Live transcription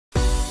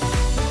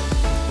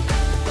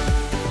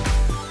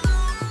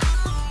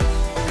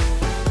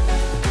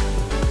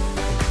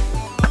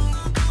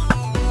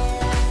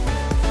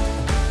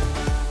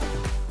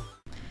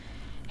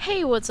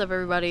Hey, what's up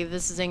everybody?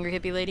 This is Angry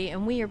Hippie Lady,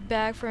 and we are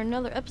back for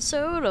another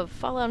episode of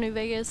Fallout New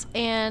Vegas,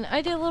 and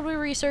I did a little bit of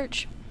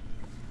research,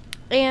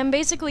 and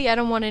basically I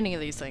don't want any of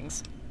these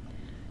things.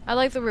 I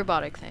like the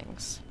robotic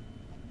things,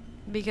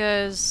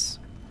 because,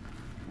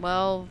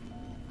 well,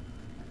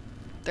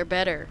 they're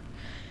better.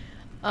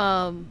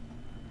 There's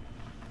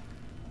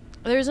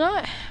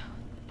a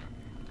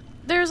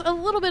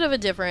little bit of a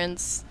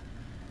difference,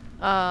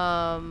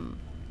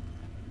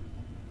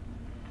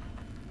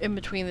 in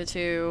between the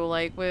two.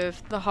 Like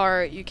with the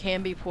heart, you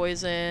can be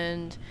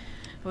poisoned.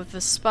 With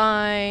the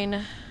spine,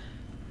 I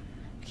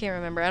can't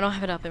remember. I don't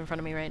have it up in front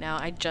of me right now.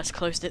 I just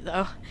closed it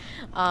though.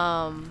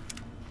 But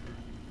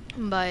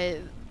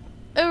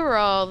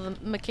overall, the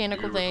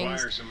mechanical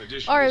things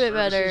are a bit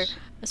better.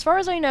 As far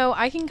as I know,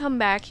 I can come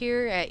back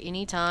here at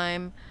any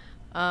time.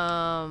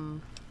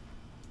 Concerned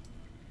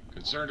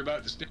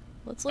about the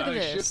let's look at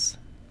this.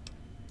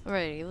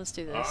 Alrighty, let's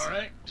do this.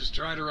 Alright, just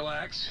try to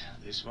relax.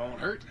 This won't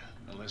hurt,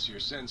 unless your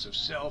sense of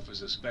self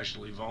is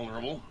especially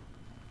vulnerable.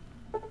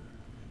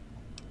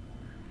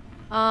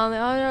 The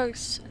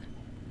objects...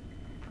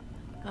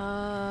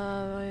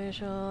 I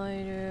shall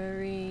later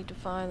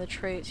redefine the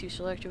traits you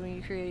selected when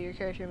you create your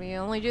character. May you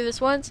only do this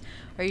once?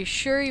 Are you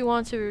sure you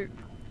want to...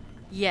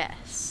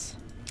 Yes.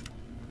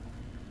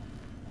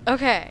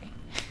 Okay.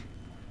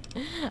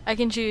 I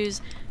can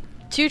choose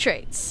 2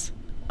 traits.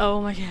 Oh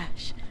my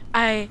gosh.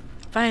 I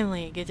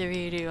finally get to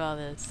redo all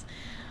this.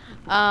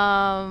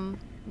 You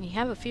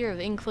have a fear of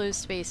enclosed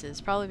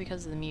spaces, probably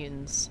because of the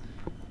mutants.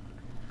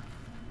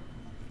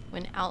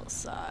 When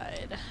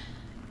outside.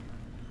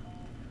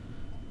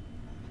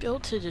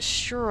 Built to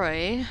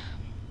destroy.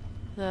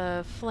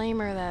 The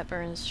flamer that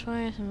burns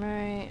twice,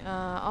 right?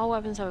 All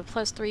weapons have a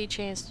 +3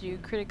 chance to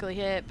critically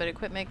hit, but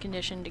equipment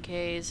condition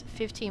decays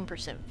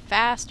 15%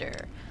 faster.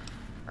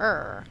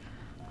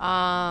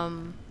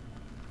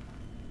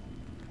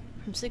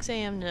 From 6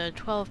 a.m. to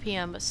 12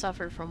 p.m. but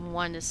suffered from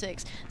 1 to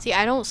 6. See,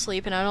 I don't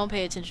sleep and I don't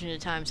pay attention to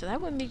time, so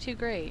that wouldn't be too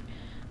great.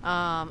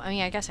 I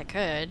mean, I guess I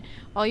could.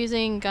 While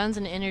using guns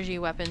and energy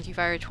weapons, you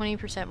fire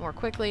 20% more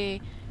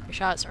quickly. Your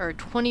shots are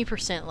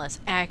 20% less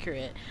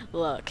accurate.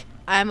 Look,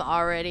 I'm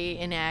already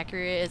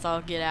inaccurate as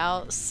all get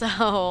out,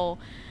 so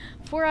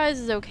 4 Eyes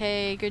is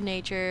okay,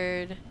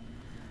 good-natured.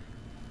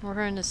 We're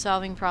into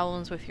solving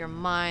problems with your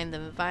mind.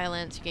 The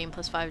violence, you gain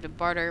 +5 to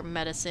barter,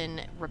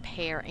 medicine,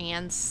 repair,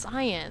 and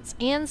science,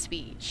 and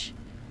speech.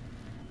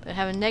 But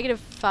have a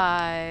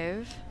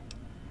 -5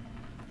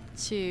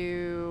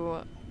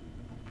 to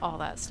all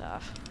that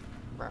stuff.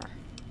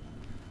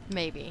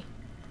 Maybe.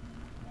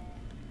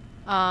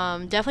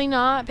 Definitely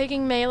not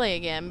picking melee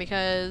again,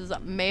 because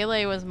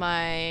melee was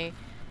my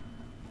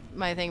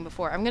thing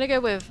before. I'm gonna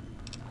go with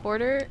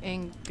Hoarder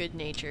and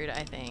good-natured,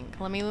 I think.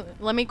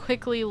 Let me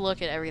quickly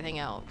look at everything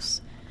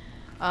else.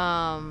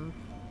 I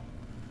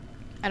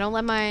don't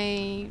let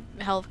my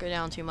health go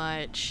down too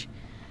much.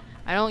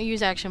 I don't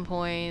use action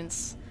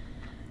points.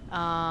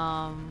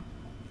 I'm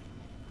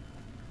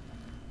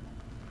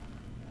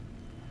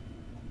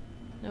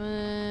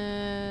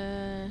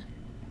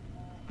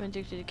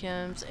addicted to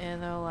chems,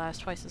 and they'll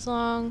last twice as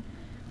long.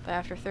 But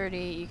after 30,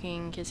 you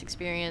can kiss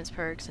experience,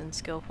 perks, and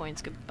skill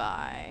points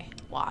goodbye.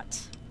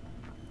 What?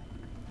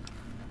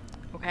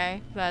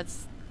 Okay, that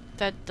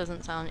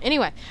doesn't sound...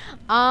 Anyway,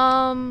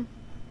 I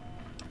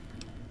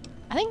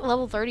think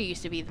level 30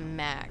 used to be the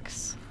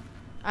max.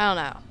 I don't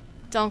know.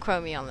 Don't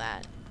quote me on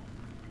that.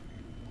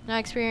 Now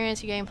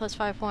experience, you gain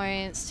 +5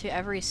 points to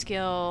every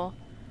skill.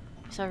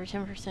 You suffer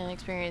 10%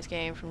 experience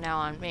gain from now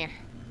on. Meh.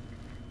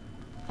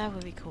 That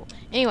would be cool.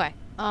 Anyway,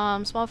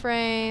 small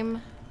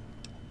frame.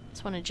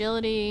 This one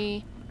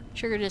agility.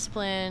 Trigger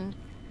discipline.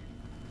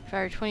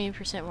 Fire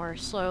 20% more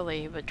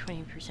slowly, but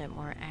 20%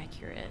 more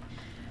accurate.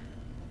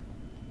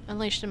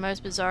 Unleash the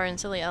most bizarre and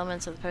silly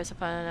elements of the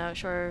post-apocalyptic,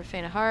 short,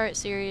 faint of heart,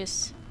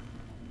 serious,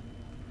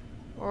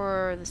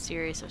 or the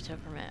serious of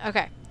temperament.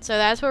 Okay, so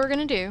that's what we're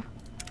gonna do.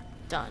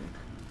 Done.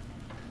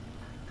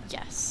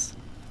 Yes.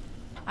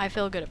 I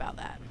feel good about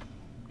that.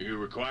 You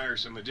require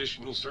some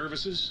additional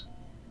services?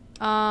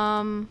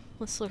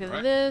 Let's look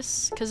at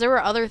this, because there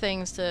were other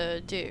things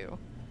to do.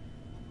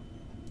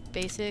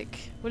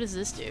 Basic. What does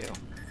this do?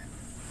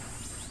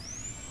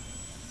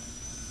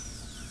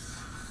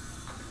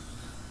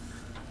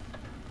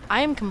 I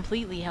am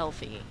completely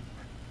healthy.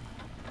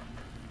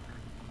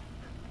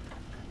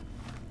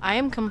 I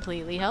am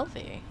completely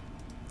healthy.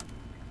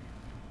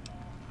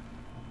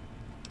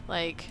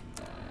 Like,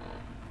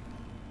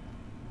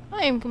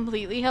 I am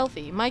completely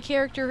healthy. My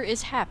character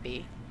is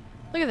happy.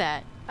 Look at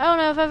that. I don't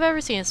know if I've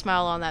ever seen a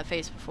smile on that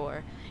face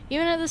before.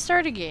 Even at the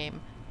start of the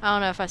game, I don't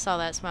know if I saw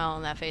that smile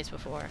on that face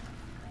before.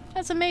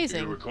 That's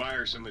amazing. You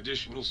require some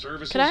additional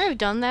services? Could I have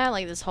done that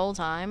like this whole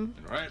time?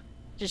 Right.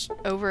 Just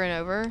over and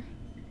over?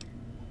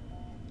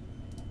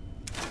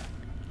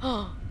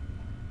 Oh,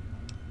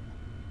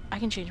 I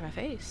can change my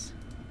face.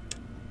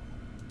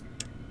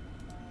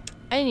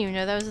 I didn't even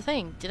know that was a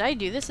thing. Did I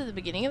do this at the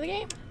beginning of the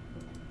game?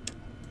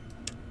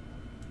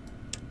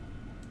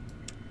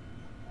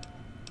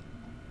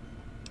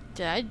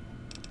 Did I?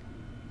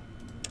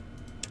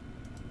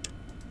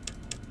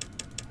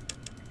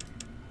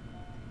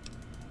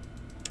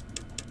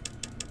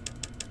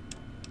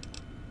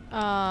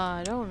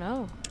 I don't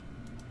know.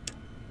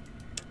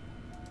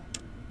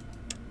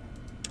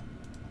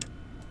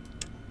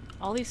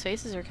 All these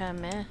faces are kind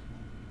of meh.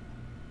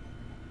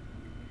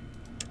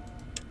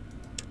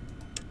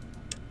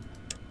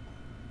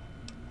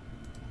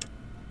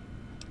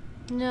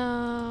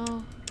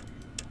 No.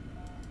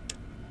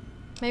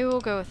 Maybe we'll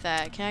go with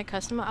that. Can I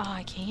customize? Oh,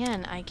 I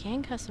can. I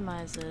can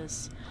customize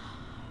this.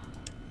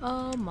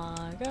 Oh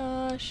my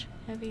gosh.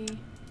 Heavy.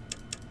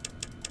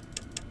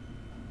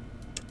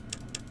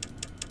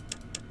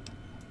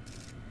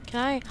 Can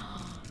I?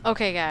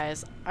 Okay,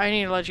 guys. I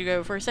need to let you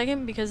go for a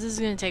second because this is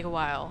going to take a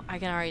while. I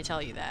can already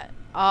tell you that.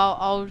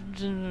 I'll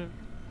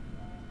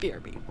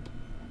BRB.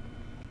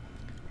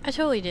 I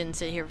totally didn't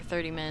sit here for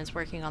 30 minutes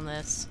working on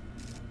this.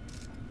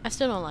 I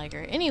still don't like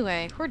her.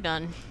 Anyway, we're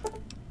done.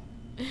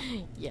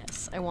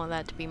 Yes, I want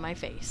that to be my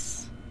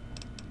face.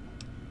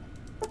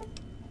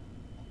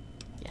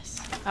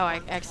 Yes. Oh,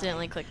 I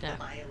accidentally clicked no. The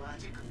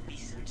biological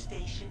research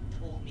station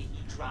told me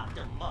he dropped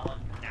a mug.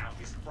 Now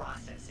he's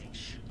processing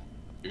shit.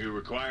 You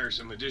require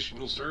some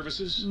additional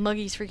services?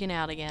 Muggy's freaking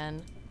out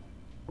again.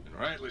 And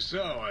rightly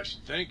so, I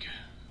should think.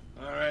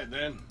 Alright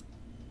then.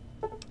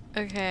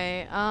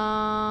 Okay,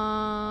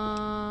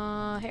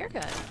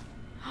 haircut.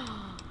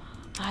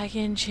 I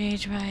can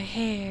change my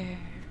hair.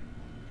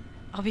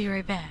 I'll be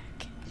right back.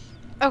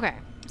 Okay,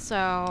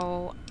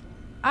 so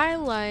I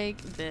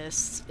like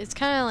this. It's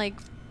kind of like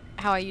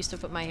how I used to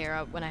put my hair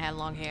up when I had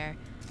long hair.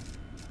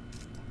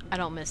 I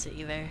don't miss it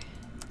either.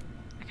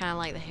 I kind of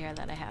like the hair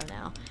that I have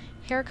now.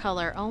 Hair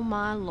color, oh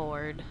my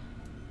lord.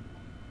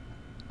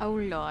 Oh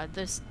lord,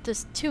 there's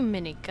too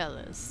many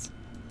colors.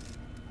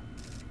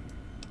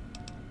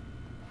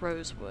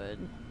 Rosewood.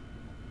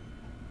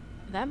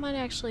 That might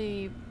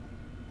actually...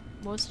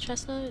 What was the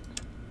chestnut?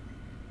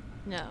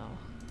 No.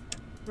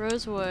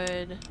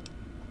 Rosewood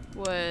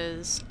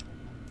was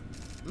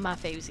my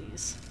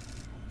favesies.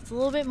 It's a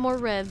little bit more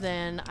red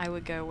than I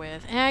would go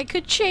with. And I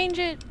could change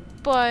it,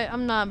 but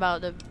I'm not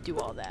about to do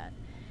all that.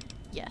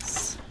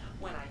 Yes.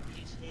 When I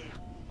reach there,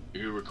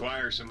 You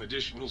require some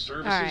additional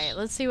services? Alright,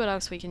 let's see what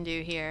else we can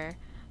do here.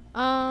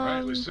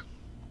 Rightly so.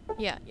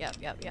 Yeah, yep.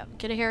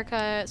 Get a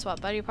haircut,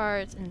 swap body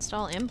parts,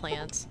 install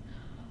implants.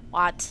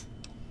 What?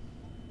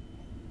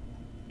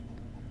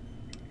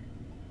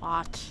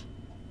 What?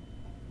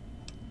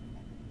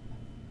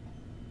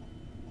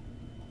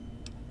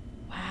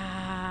 Wow.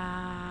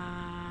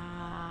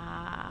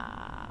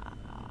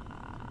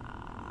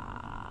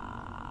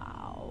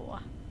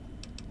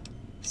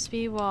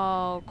 Speed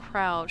wall,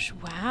 crouch.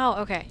 Wow,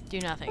 okay, do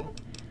nothing.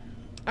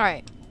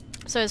 Alright,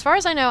 so as far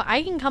as I know,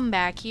 I can come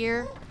back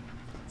here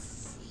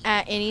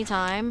at any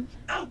time.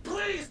 oh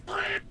please,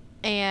 please.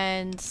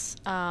 And,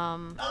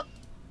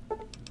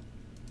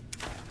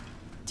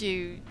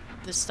 do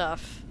the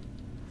stuff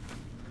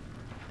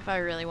if I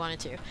really wanted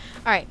to.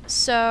 Alright,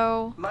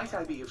 so Might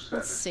I be of service,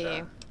 let's see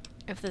sir?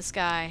 if this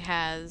guy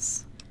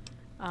has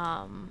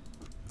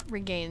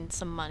regained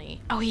some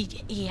money. Oh,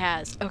 he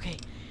has. Okay,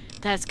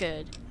 that's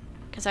good.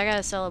 Because I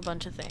gotta sell a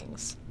bunch of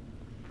things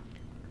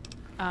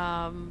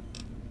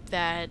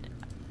that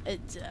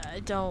I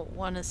don't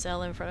want to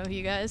sell in front of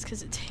you guys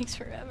because it takes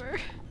forever.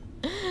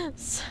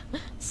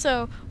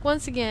 So,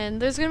 once again,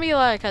 there's going to be a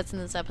lot of cuts in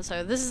this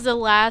episode. This is the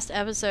last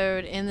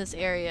episode in this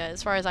area,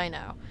 as far as I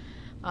know.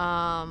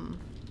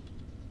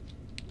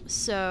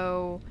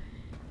 So,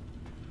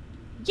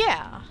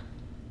 yeah.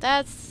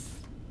 That's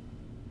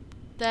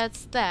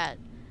that.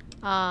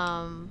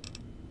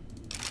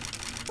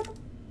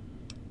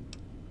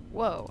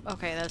 Whoa.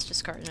 Okay, that's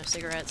just a carton of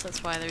cigarettes.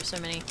 That's why there's so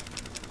many.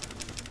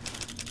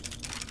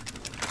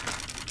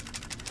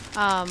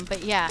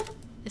 But yeah.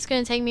 It's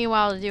gonna take me a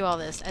while to do all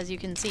this, as you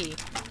can see.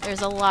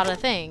 There's a lot of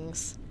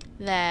things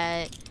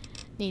that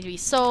need to be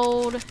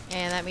sold,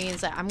 and that means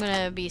that I'm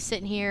gonna be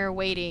sitting here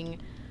waiting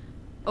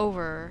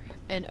over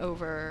and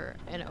over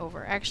and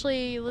over.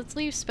 Actually, let's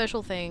leave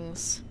special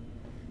things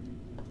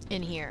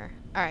in here.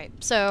 Alright,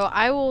 so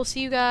I will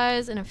see you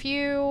guys in a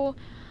few.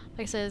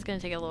 Like I said, it's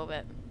gonna take a little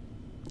bit.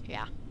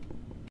 Yeah.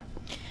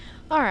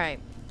 Alright,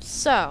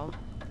 so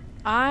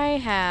I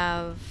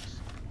have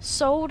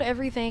sold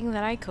everything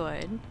that I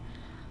could.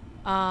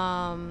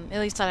 At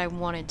least that I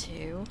wanted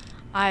to.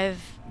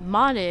 I've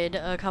modded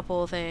a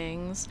couple of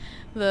things.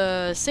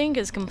 The sink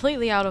is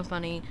completely out of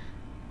money.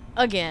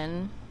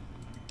 Again.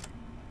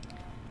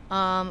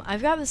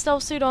 I've got the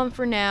stealth suit on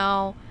for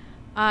now.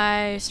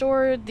 I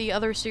stored the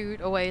other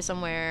suit away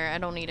somewhere. I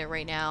don't need it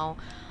right now.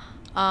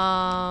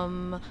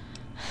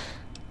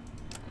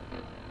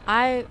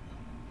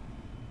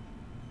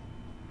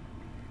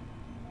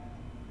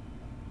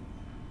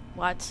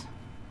 What?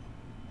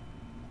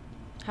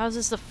 How is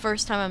this the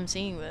first time I'm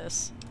seeing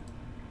this?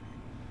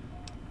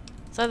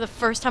 Is that the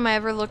first time I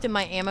ever looked at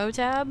my ammo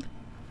tab?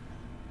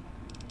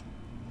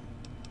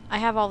 I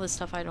have all this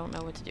stuff I don't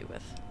know what to do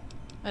with.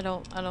 I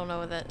don't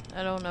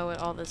know what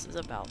all this is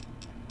about.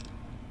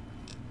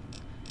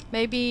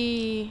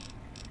 Maybe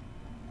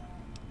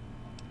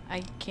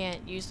I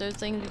can't use those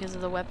things because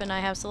of the weapon I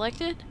have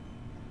selected?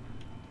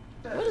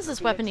 What does this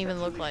weapon even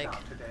look like?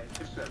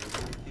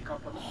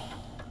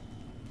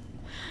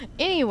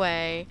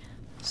 Anyway,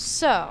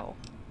 so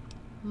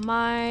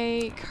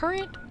my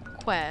current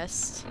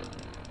quest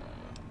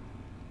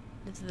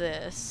is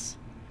this.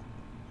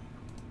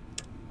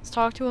 Let's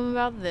talk to him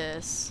about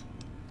this.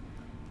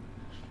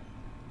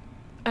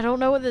 I don't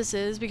know what this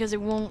is because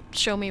it won't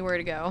show me where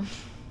to go.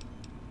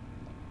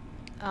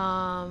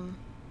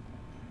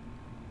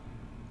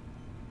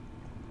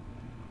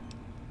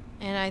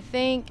 And I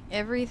think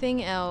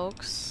everything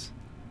else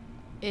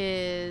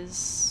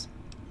is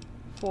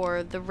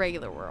for the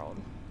regular world.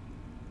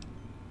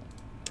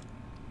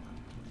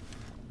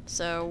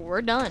 So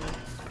we're done.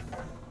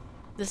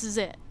 This is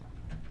it.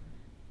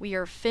 We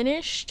are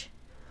finished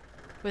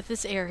with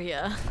this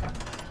area.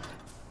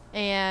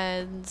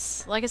 And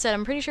like I said,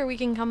 I'm pretty sure we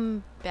can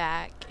come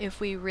back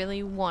if we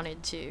really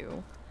wanted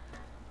to.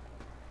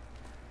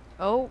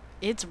 Oh,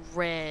 it's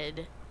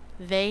red.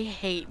 They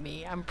hate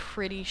me, I'm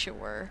pretty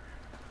sure.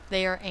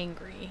 They are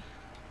angry.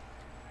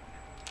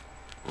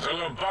 The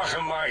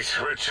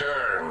lobotomite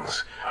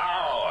returns.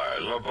 Our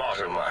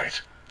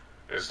lobotomite.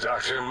 Has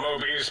Dr.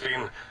 Mobius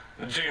been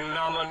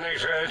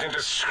denominated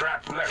into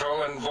scrap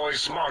metal and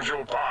voice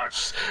module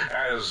parts,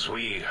 as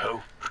we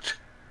hoped?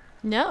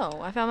 No,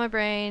 I found my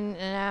brain,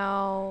 and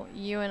now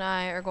you and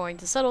I are going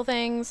to settle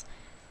things.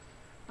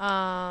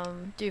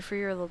 Do for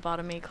your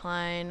lobotomy,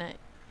 Klein.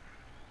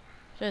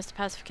 Just the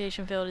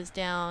pacification field is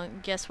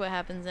down. Guess what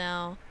happens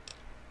now?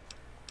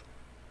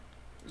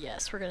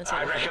 Yes, we're gonna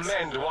settle I things.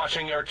 recommend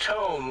watching your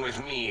tone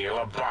with me,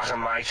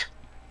 lobotomite.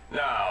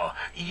 Now,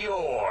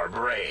 your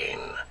brain.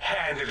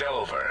 Hand it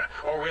over,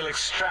 or we'll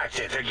extract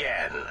it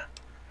again.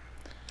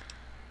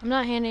 I'm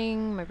not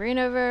handing my brain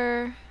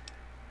over.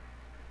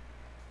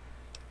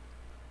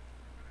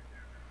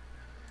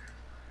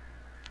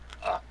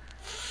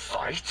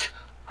 Fight?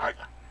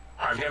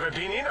 I've never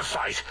been in a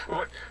fight.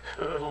 What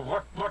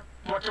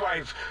do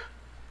I...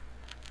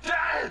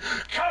 Ah!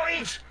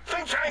 Colleagues!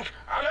 Think tank!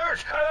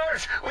 Alert!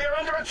 Alert! We are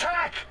under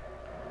attack!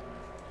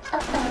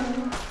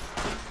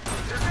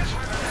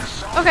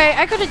 Okay,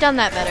 I could have done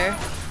that better.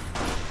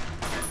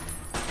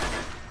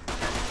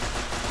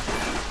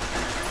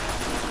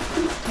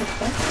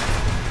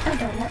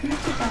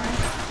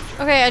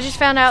 Okay, I just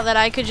found out that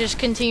I could just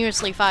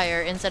continuously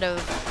fire instead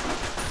of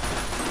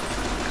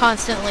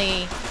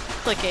constantly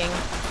clicking.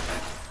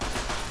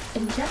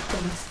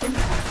 Injecting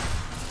stimulus.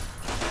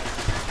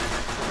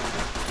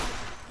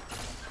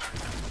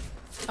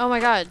 Oh my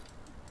god.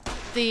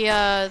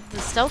 The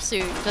stealth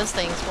suit does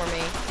things for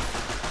me.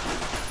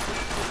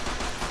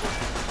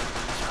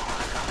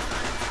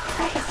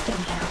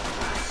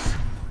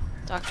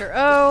 Dr.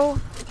 O.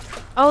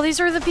 Oh, these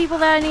are the people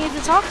that I needed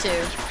to talk to.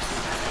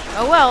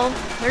 Oh well,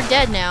 they're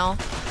dead now.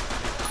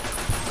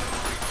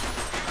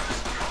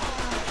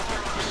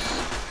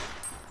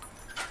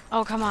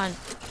 Oh, come on.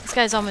 This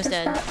guy's almost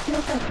dead.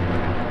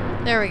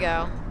 There we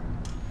go.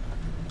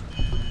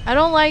 I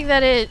don't like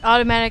that it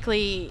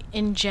automatically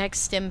injects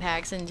stim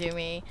packs into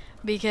me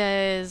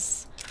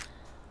because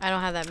I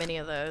don't have that many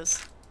of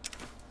those.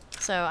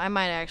 So I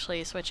might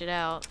actually switch it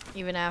out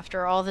even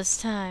after all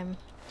this time.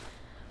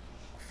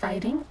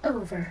 Fighting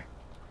over.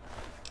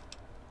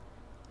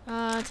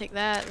 Take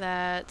that,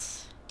 that,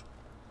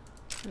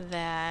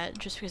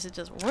 just because it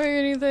doesn't weigh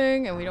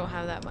anything and we don't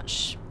have that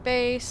much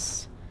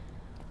space.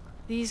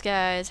 These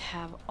guys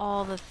have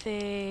all the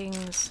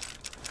things.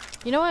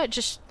 You know what?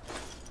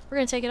 We're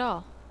gonna take it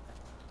all.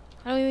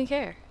 I don't even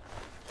care.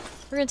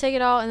 We're gonna take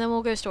it all and then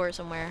we'll go store it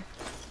somewhere.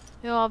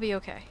 It'll all be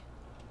okay.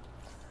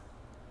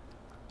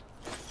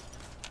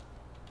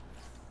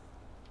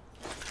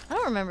 I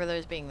don't remember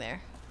those being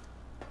there.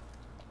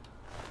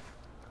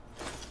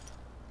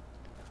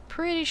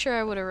 Pretty sure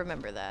I would have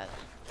remembered that.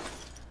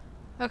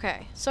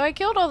 Okay, so I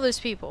killed all those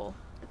people.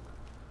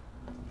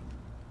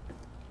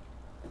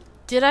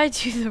 Did I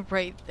do the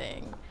right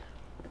thing?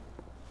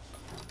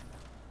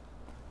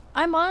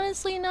 I'm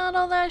honestly not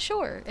all that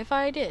sure if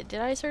I did. Did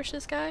I search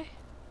this guy?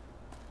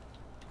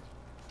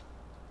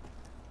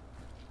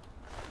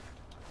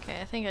 Okay,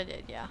 I think I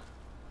did, yeah.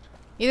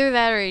 Either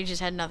that or he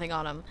just had nothing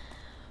on him.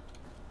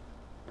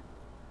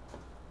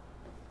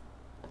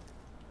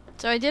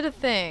 So I did a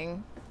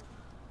thing.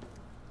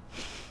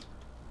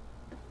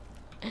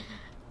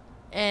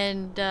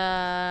 And,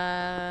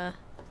 I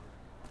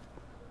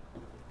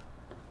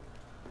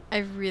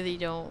really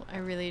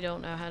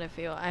don't know how to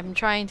feel. I'm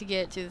trying to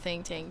get to the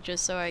think tank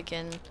just so I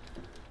can...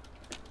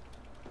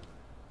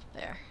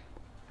 There.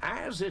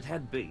 As it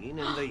had been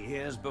in the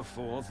years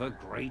before the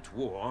Great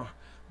War,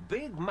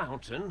 Big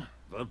Mountain,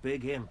 the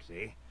Big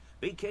Empty,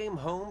 became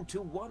home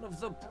to one of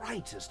the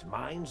brightest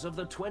minds of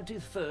the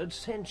 23rd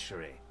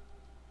century.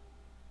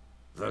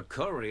 The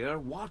courier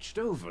watched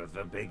over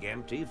the Big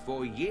Empty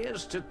for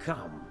years to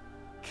come,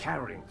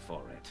 caring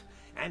for it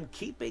and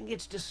keeping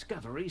its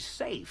discoveries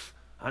safe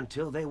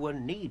until they were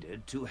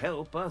needed to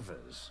help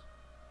others.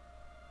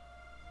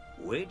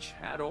 Which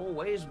had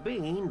always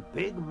been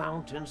Big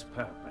Mountain's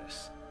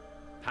purpose.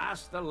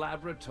 Past the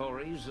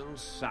laboratories and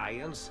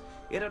science,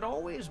 it had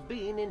always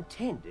been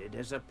intended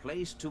as a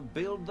place to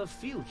build the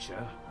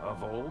future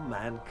of all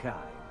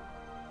mankind.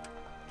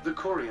 The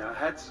courier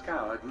had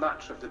scoured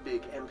much of the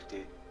Big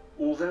Empty,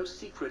 although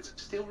secrets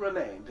still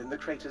remained in the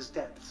crater's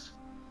depths.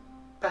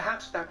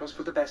 Perhaps that was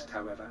for the best,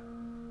 however.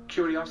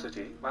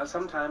 Curiosity, while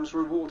sometimes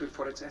rewarded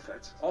for its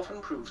efforts,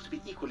 often proves to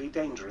be equally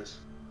dangerous.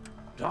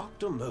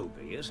 Dr.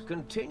 Mobius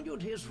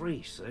continued his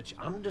research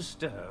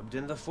undisturbed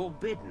in the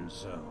Forbidden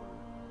Zone.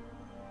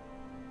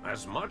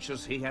 As much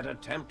as he had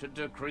attempted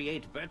to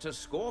create better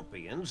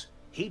scorpions,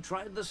 he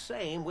tried the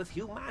same with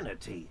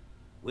humanity,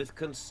 with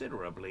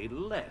considerably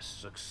less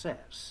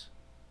success.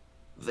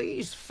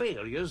 These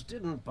failures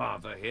didn't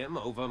bother him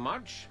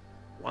overmuch.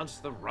 Once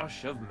the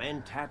rush of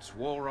mentats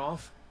wore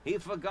off, he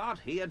forgot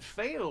he had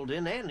failed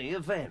in any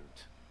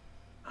event.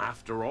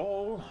 After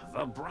all,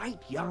 the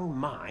bright young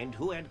mind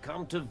who had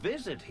come to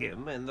visit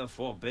him in the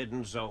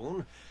Forbidden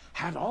Zone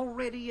had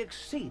already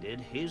exceeded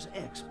his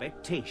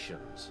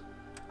expectations.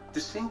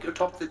 The sink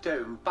atop the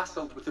dome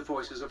bustled with the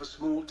voices of a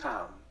small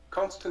town,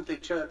 constantly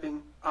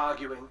chirping,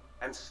 arguing,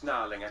 and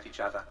snarling at each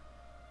other.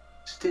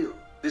 Still,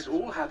 this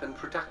all happened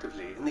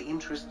productively in the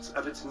interests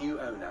of its new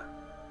owner.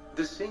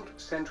 The Sync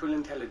Central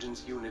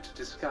Intelligence Unit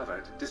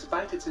discovered,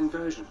 despite its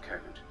inversion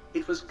code,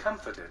 it was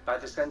comforted by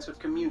the sense of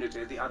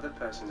community the other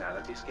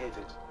personalities gave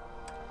it.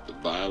 The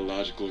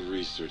biological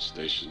research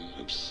station,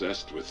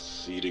 obsessed with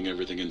seeding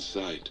everything in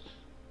sight,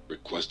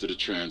 requested a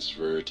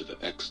transfer to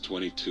the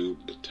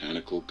X-22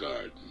 Botanical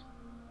Garden,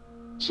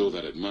 so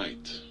that it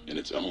might, in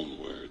its own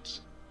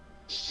words,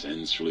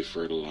 sensually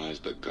fertilize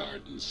the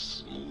garden's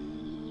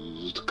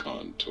smooth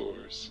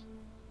contours.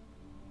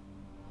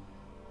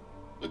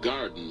 The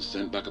garden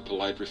sent back a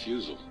polite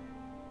refusal,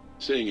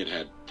 saying it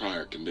had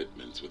prior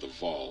commitments with a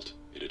vault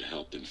it had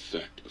helped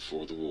infect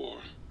before the war.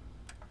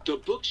 The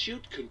book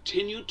chute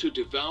continued to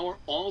devour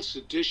all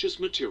seditious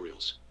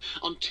materials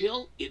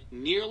until it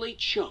nearly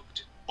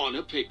choked on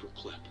a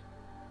paperclip.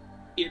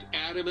 It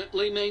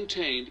adamantly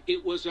maintained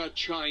it was a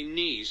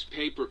Chinese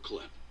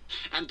paperclip,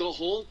 and the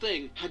whole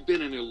thing had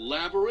been an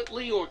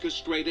elaborately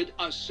orchestrated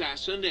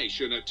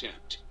assassination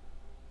attempt.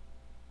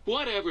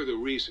 Whatever the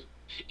reason,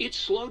 it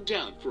slowed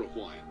down for a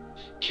while,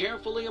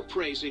 carefully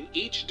appraising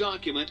each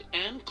document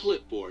and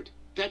clipboard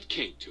that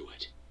came to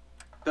it.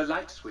 The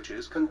light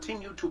switches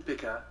continued to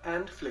bicker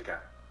and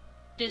flicker.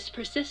 This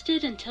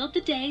persisted until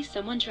the day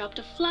someone dropped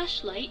a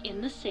flashlight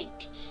in the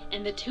sink,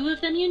 and the two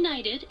of them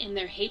united in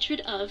their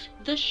hatred of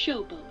the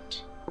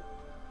showboat.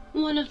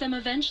 One of them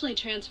eventually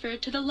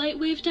transferred to the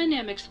Lightwave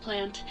Dynamics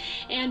plant,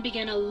 and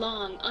began a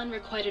long,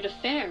 unrequited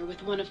affair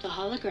with one of the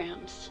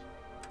holograms.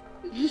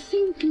 The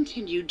sink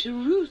continued to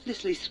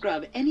ruthlessly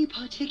scrub any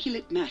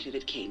particulate matter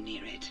that came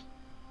near it.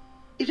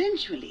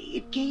 Eventually,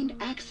 it gained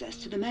access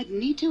to the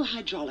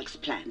magneto-hydraulics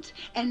plant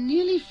and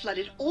nearly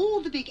flooded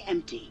all the Big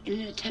Empty in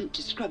an attempt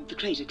to scrub the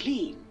crater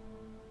clean.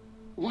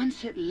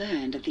 Once it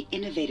learned of the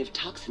innovative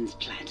toxins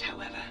plant,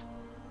 however,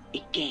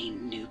 it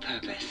gained new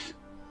purpose.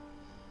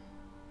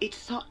 It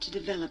sought to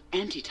develop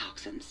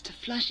antitoxins to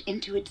flush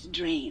into its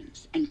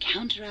drains and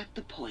counteract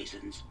the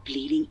poisons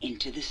bleeding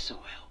into the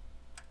soil.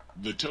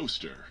 The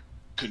toaster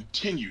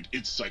continued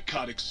its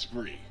psychotic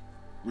spree,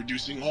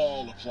 reducing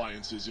all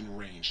appliances in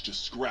range to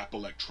scrap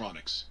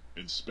electronics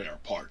and spare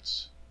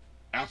parts.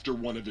 After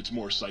one of its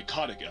more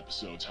psychotic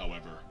episodes,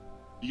 however,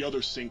 the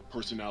other Sync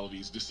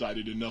personalities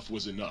decided enough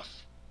was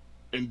enough,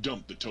 and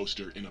dumped the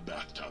toaster in a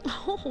bathtub.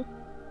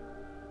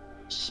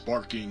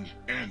 Sparking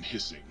and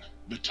hissing,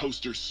 the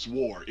toaster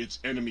swore its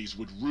enemies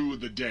would rue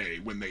the day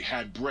when they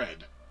had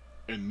bread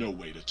and no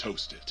way to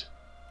toast it.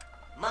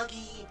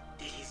 Muggy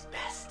did his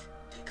best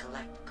to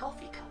collect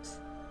coffee cups,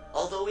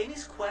 although in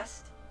his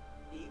quest,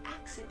 he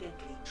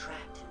accidentally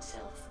trapped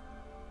himself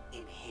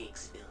in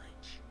Higgs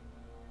Village.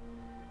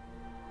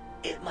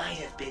 It might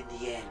have been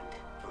the end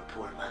for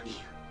poor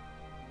Muggy.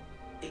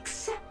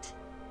 Except,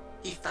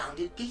 he found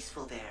it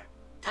peaceful there,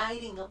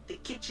 tidying up the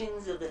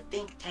kitchens of the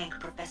think tank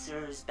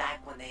professors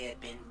back when they had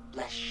been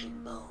flesh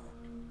and bone.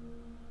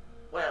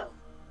 Well,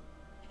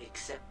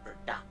 except for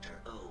Dr.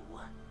 O,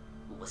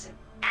 who was an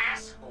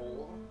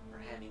asshole for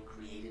having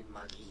created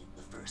Muggy in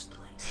the first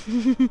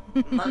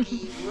place.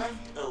 Muggy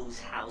left O's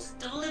house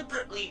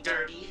deliberately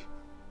dirty,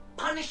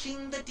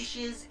 punishing the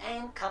dishes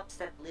and cups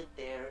that lived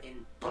there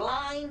in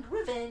blind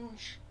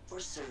revenge for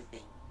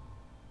serving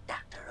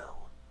Dr. O.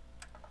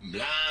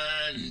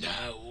 Blind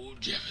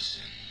old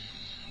Jefferson,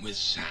 with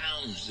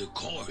sounds the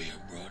courier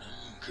brought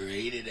him,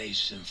 created a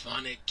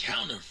symphonic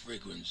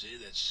counter-frequency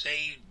that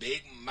saved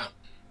Big Mountain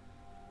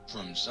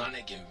from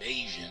sonic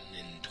invasion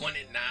in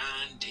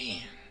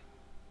 2910.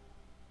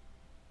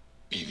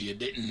 If you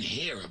didn't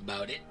hear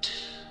about it,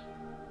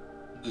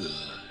 good.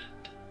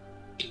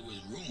 It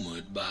was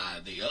rumored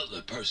by the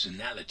other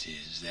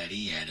personalities that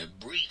he had a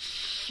brief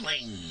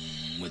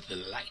fling with the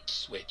light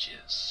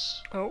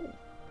switches. Oh.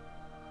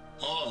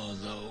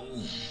 Although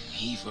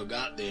he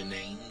forgot their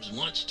names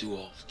once too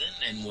often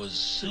and was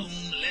soon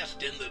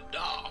left in the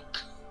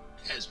dark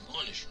as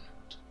punishment.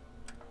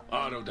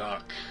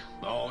 Autodoc,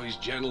 always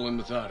gentle and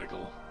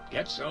methodical,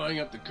 kept sewing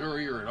up the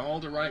courier in all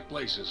the right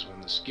places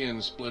when the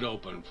skin split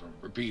open from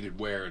repeated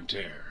wear and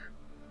tear.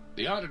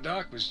 The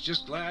Autodoc was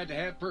just glad to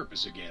have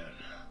purpose again.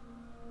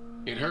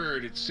 It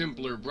heard its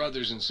simpler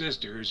brothers and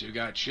sisters who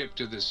got shipped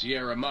to the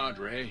Sierra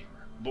Madre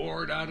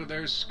bored out of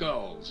their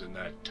skulls in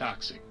that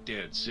toxic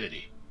dead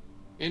city.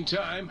 In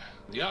time,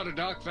 the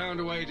Autodoc found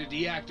a way to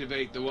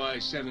deactivate the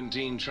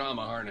Y-17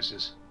 trauma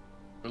harnesses,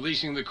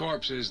 releasing the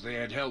corpses they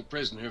had held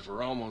prisoner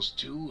for almost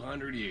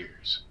 200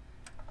 years.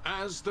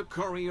 As the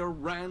courier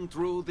ran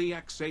through the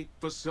X-8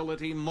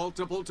 facility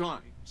multiple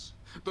times,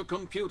 the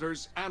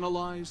computers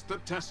analyzed the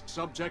test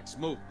subject's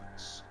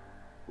movements.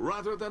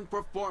 Rather than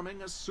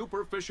performing a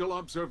superficial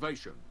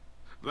observation,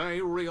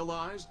 they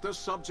realized the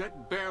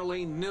subject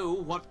barely knew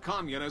what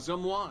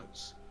communism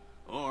was,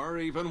 or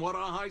even what a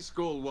high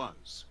school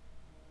was.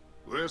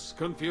 This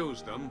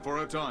confused them for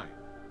a time,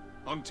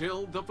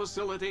 until the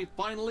facility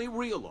finally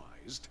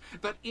realized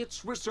that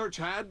its research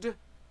had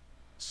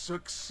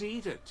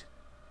succeeded.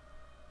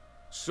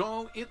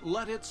 So it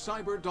let its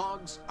cyber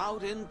dogs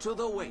out into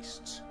the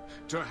wastes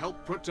to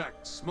help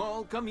protect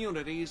small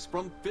communities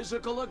from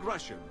physical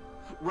aggression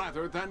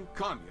rather than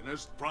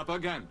communist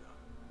propaganda.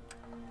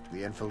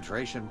 The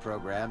infiltration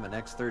program in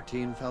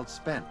X-13 felt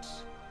spent,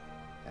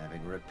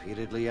 having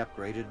repeatedly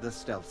upgraded the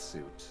stealth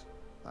suit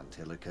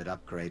until it could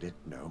upgrade it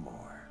no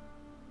more.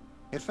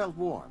 It felt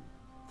warm,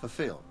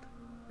 fulfilled,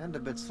 and a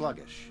bit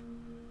sluggish.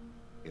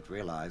 It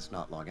realized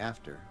not long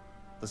after,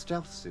 the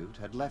stealth suit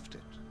had left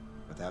it,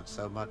 without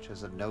so much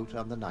as a note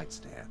on the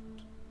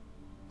nightstand.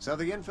 So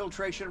the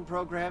infiltration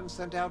program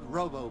sent out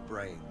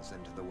robo-brains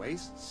into the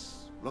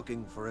wastes,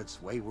 looking for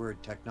its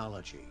wayward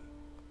technology.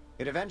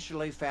 It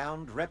eventually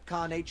found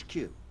Retcon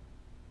HQ,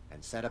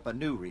 and set up a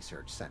new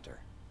research center,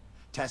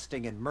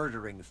 testing and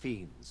murdering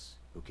fiends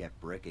who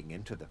kept breaking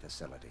into the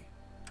facility.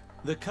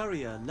 The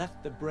courier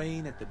left the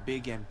brain at the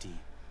Big Empty.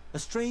 A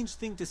strange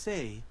thing to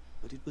say,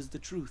 but it was the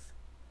truth.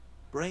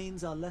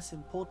 Brains are less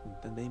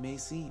important than they may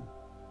seem.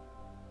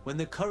 When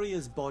the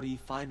courier's body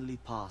finally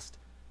passed,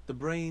 the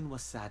brain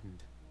was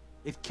saddened.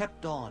 It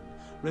kept on,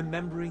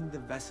 remembering the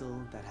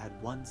vessel that had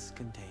once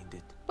contained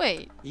it.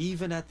 Wait.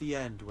 Even at the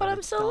end, But when I'm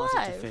it still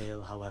started to alive.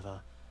 fail,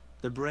 however,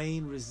 the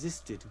brain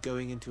resisted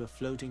going into a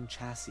floating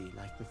chassis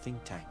like the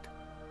think tank.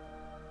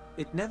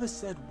 It never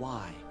said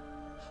why.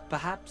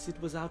 Perhaps it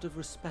was out of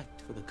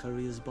respect for the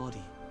courier's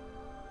body.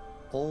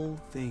 All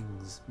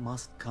things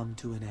must come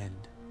to an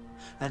end,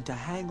 and to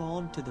hang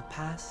on to the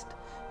past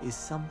is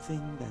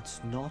something that's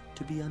not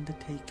to be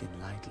undertaken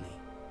lightly.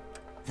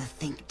 The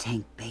think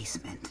tank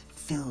basement,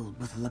 filled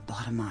with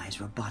lobotomized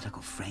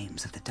robotical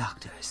frames of the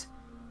doctors,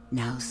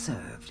 now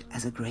served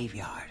as a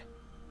graveyard.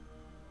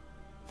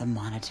 The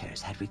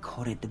monitors had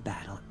recorded the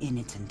battle in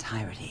its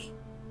entirety,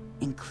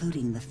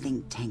 including the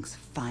think tank's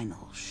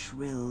final,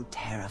 shrill,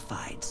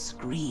 terrified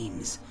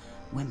screams,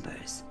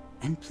 whimpers,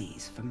 and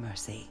pleas for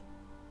mercy.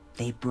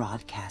 They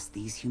broadcast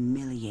these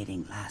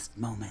humiliating last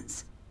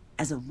moments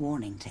as a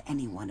warning to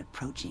anyone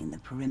approaching the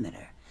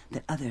perimeter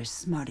that other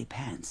smarty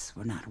pants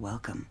were not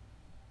welcome.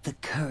 The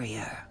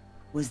courier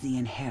was the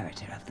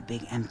inheritor of the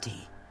Big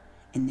Empty,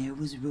 and there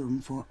was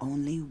room for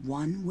only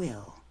one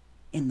will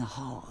in the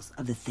halls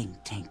of the think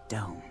tank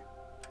dome.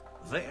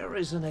 There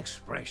is an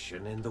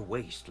expression in the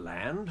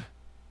wasteland,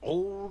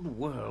 old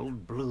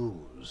world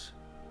blues.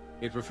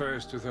 It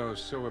refers to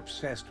those so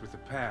obsessed with the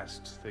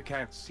past they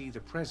can't see the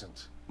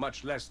present,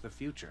 much less the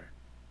future,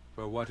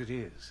 for what it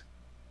is.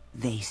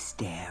 They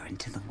stare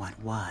into the what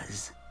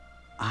was,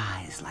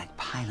 eyes like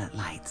pilot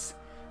lights,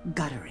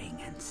 guttering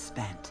and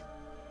spent,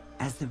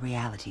 as the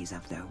realities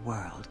of their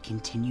world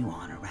continue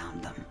on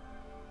around them.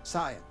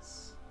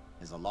 Science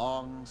is a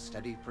long,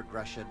 steady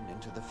progression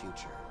into the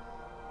future.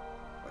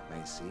 What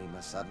may seem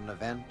a sudden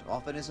event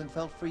often isn't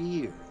felt for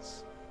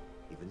years,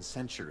 even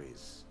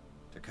centuries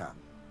to come.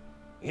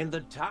 In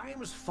the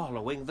times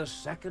following the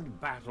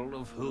Second Battle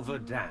of Hoover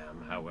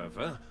Dam,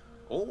 however,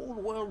 old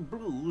world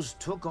blues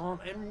took on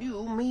a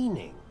new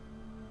meaning.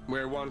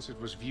 Where once it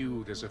was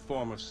viewed as a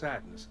form of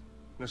sadness,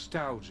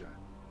 nostalgia,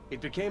 it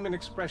became an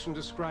expression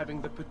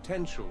describing the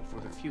potential for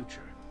the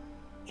future.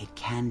 It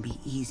can be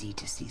easy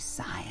to see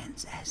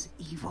science as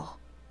evil,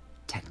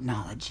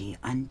 technology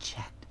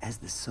unchecked as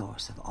the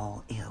source of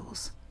all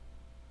ills,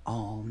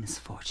 all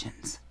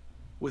misfortunes.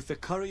 With the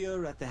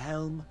courier at the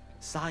helm,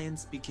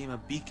 science became a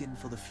beacon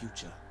for the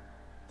future.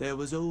 There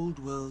was old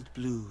world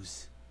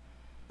blues,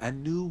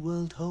 and new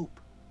world hope.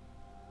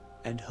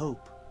 And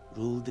hope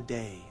ruled the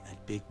day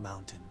at Big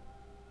Mountain.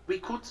 We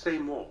could say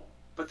more,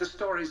 but the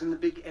stories in the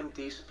Big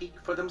Empty speak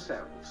for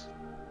themselves.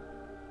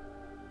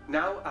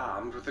 Now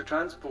armed with the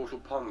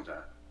transportal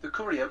Ponder, the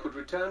courier could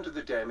return to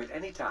the dome at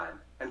any time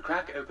and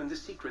crack open the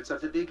secrets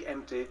of the Big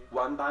Empty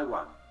one by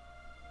one.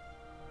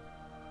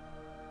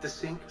 The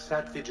sink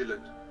sat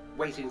vigilant,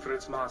 waiting for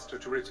its master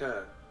to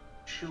return,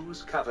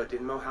 shoes covered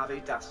in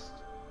Mojave dust.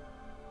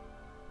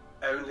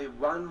 Only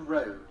one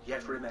road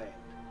yet remained,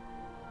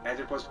 and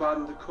it was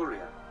one the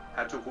courier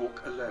had to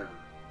walk alone.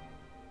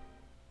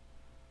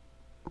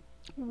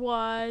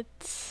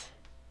 What?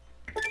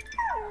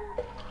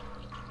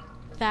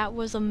 That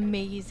was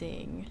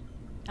amazing.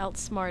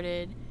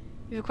 Outsmarted.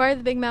 You've acquired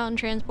the Big Mountain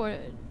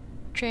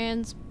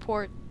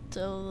transport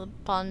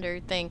ponder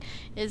thing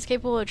is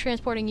capable of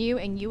transporting you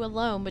and you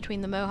alone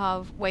between the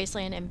Mojave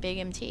Wasteland and Big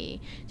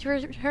MT. To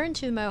return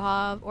to the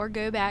Mojave or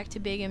go back to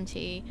Big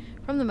MT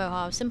from the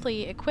Mojave,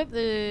 simply equip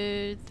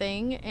the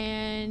thing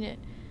and,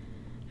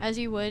 as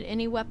you would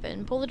any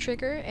weapon, pull the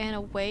trigger and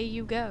away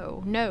you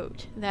go.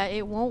 Note that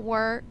it won't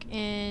work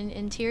in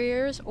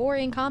interiors or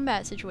in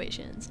combat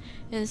situations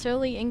and is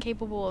totally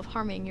incapable of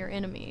harming your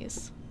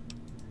enemies.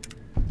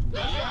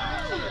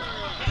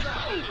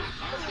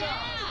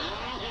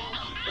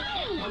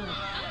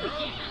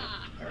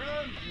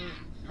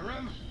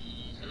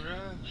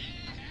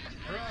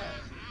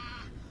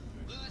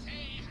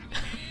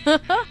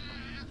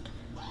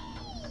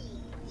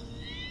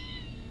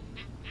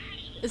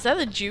 Is that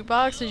the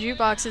jukebox? The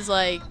jukebox is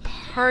like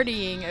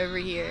partying over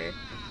here.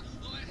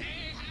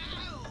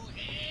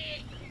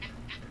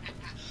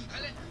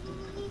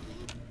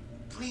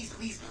 Please,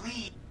 please,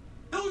 please.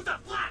 Who's the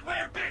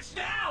flatware bitch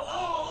now?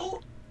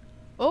 Oh!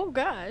 Oh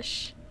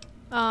gosh.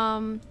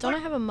 Don't I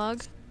have a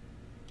mug?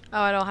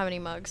 Oh, I don't have any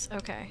mugs.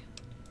 Okay.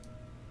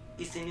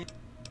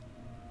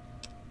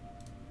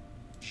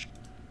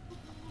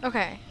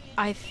 Okay.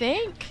 I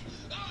think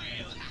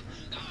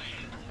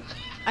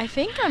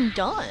I'm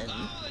done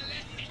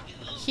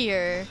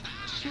here.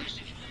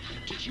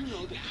 Did you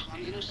know that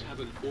communists have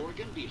an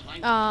organ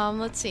behind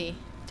Let's see.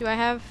 Do I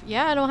have...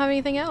 Yeah, I don't have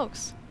anything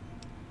else.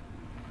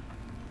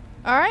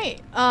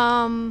 Alright.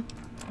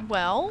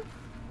 Well,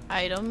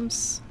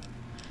 items.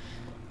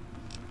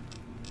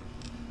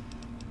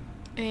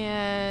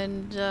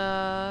 And,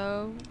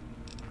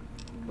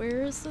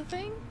 where's the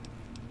thing?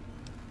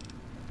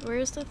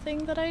 Where's the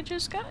thing that I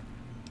just got?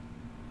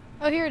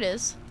 Oh, here it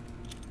is.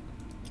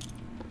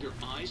 your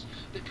eyes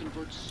that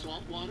convert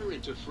salt water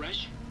into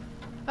fresh?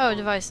 Oh,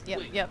 device. Yep,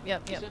 Wait,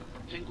 yep. is that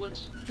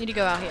penguins? Need to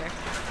go out here.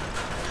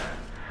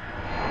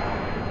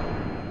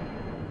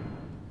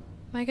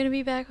 Am I gonna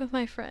be back with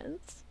my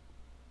friends?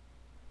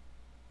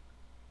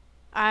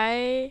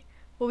 I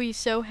will be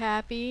so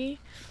happy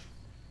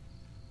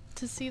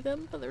to see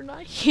them, but they're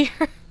not here.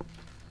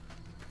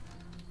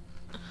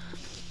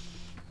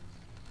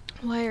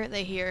 Why aren't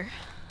they here?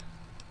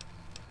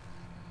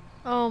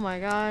 Oh my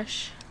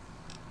gosh.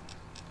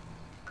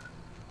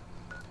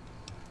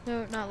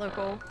 No, not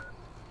local.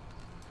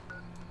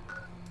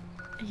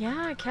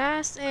 Yeah,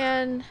 Cass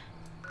and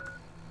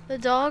the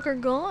dog are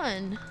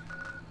gone.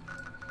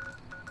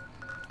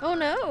 Oh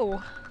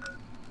no!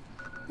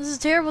 This is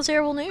terrible,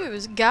 terrible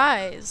news.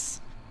 Guys,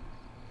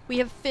 we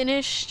have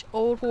finished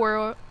Old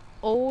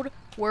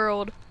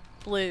World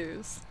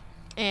Blues,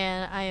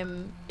 and I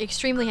am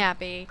extremely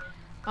happy.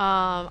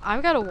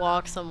 I've got to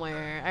walk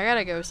somewhere. I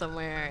gotta go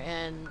somewhere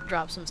and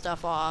drop some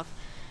stuff off.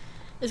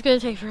 It's gonna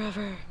take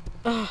forever.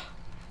 Ugh.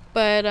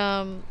 But,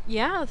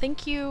 yeah,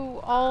 thank you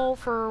all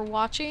for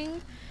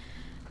watching.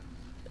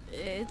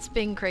 It's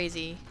been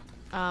crazy.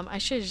 I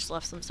should have just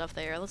left some stuff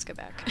there. Let's go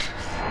back.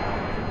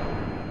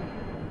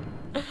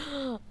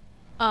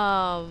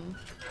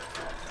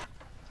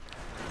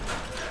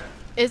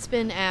 It's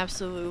been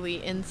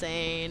absolutely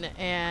insane,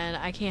 and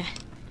I can't...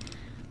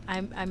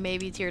 I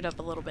maybe teared up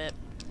a little bit.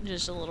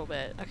 Just a little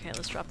bit. Okay,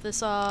 let's drop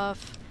this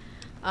off.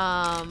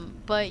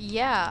 But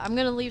yeah, I'm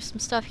gonna leave some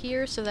stuff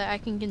here so that I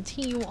can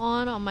continue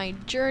on my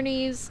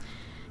journeys,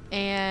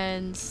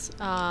 and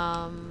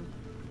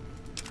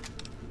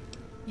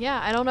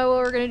yeah, I don't know what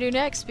we're gonna do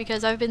next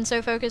because I've been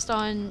so focused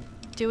on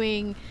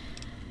doing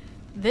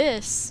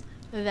this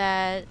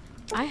that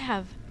I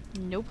have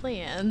no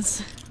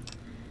plans.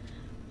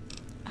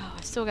 Oh,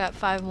 I still got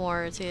five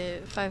more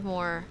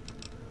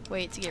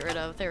weight to get rid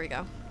of. There we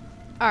go.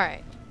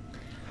 Alright.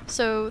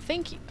 So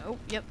thank you. Oh,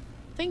 yep.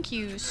 Thank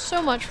you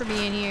so much for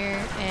being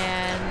here,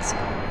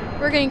 and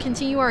we're going to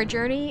continue our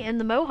journey in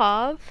the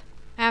Mojave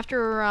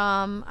after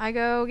I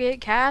go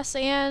get Cass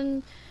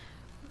and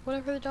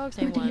whatever the dog's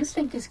name was. Who do you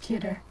think is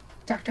cuter,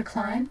 Dr.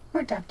 Klein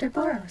or Dr.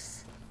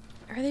 Boros?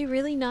 Are they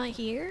really not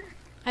here?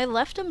 I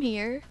left them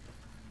here.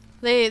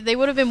 They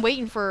would have been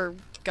waiting for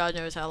God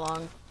knows how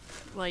long,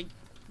 like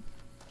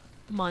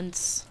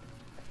months.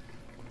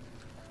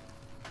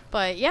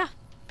 But yeah,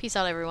 peace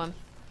out everyone.